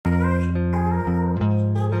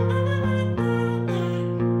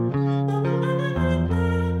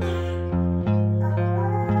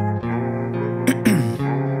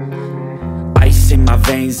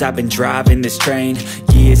veins, I've been driving this train.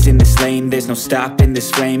 Years in this lane, there's no stopping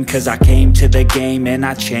this flame. Cause I came to the game and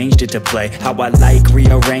I changed it to play how I like,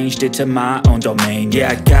 rearranged it to my own domain.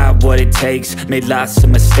 Yeah, I got what it takes, made lots of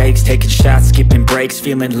mistakes, taking shots, skipping breaks,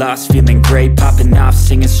 feeling lost, feeling great, popping off,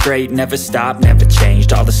 singing straight, never stopped, never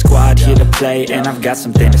changed. All the squad here to play, and I've got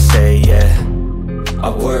something to say, yeah. I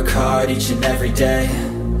work hard each and every day,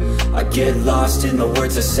 I get lost in the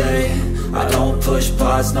words I say. I don't push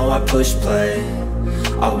pause, no, I push play.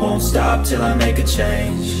 I won't stop till I make a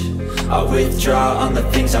change. I withdraw on the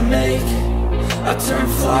things I make. I turn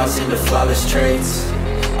flaws into flawless traits.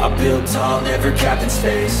 I build tall, never capped in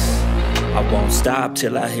space. I won't stop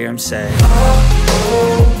till I hear him say, oh,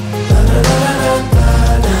 oh, la, la, la, la,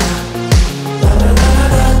 la, la, la, la, la, la,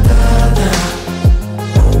 la, la, la.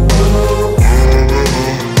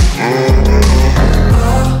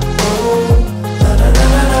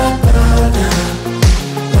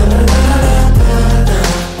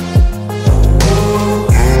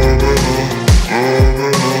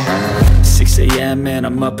 And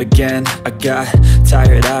I'm up again. I got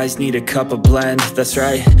tired eyes, need a cup of blend. That's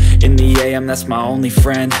right, in the AM, that's my only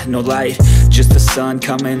friend. No light, just the sun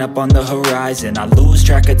coming up on the horizon. I lose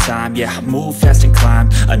track of time, yeah, I move fast and climb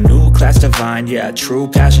a new class divine, yeah, true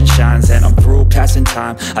passion shines. And I'm through passing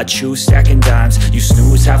time, I choose stacking dimes. You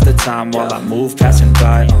snooze half the time while I move passing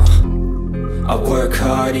by. I work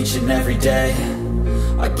hard each and every day,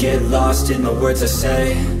 I get lost in the words I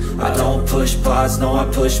say. I don't push pause, no, I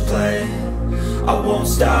push play. I won't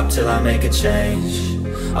stop till I make a change.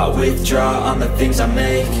 I withdraw on the things I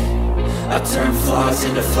make. I turn flaws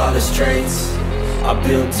into flawless traits. I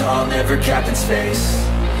build tall, never capped in space.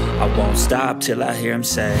 I won't stop till I hear him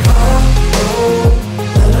say, oh, oh,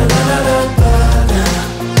 la, la, la, la, la, la,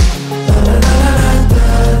 la, la, la, la,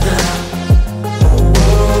 la, la.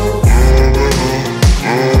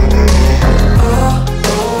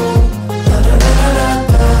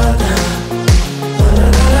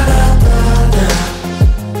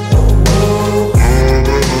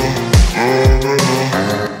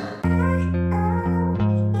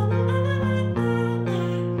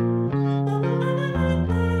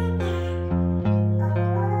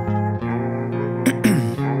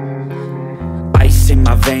 In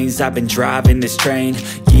my veins, I've been driving this train.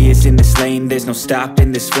 Years in this lane, there's no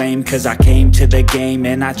stopping this flame. Cause I came to the game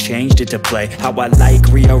and I changed it to play how I like,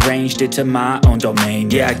 rearranged it to my own domain.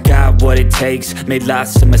 Yeah, I got what it takes, made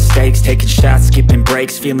lots of mistakes, taking shots, skipping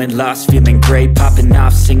breaks, feeling lost, feeling great, popping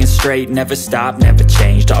off, singing straight, never stopped, never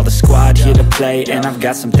changed. All the squad here to play, and I've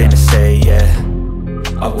got something to say, yeah.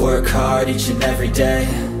 I work hard each and every day,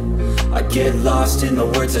 I get lost in the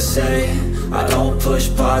words I say. I don't push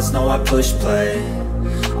pause, no, I push play.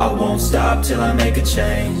 I won't stop till I make a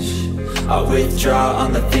change. I withdraw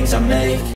on the things I make.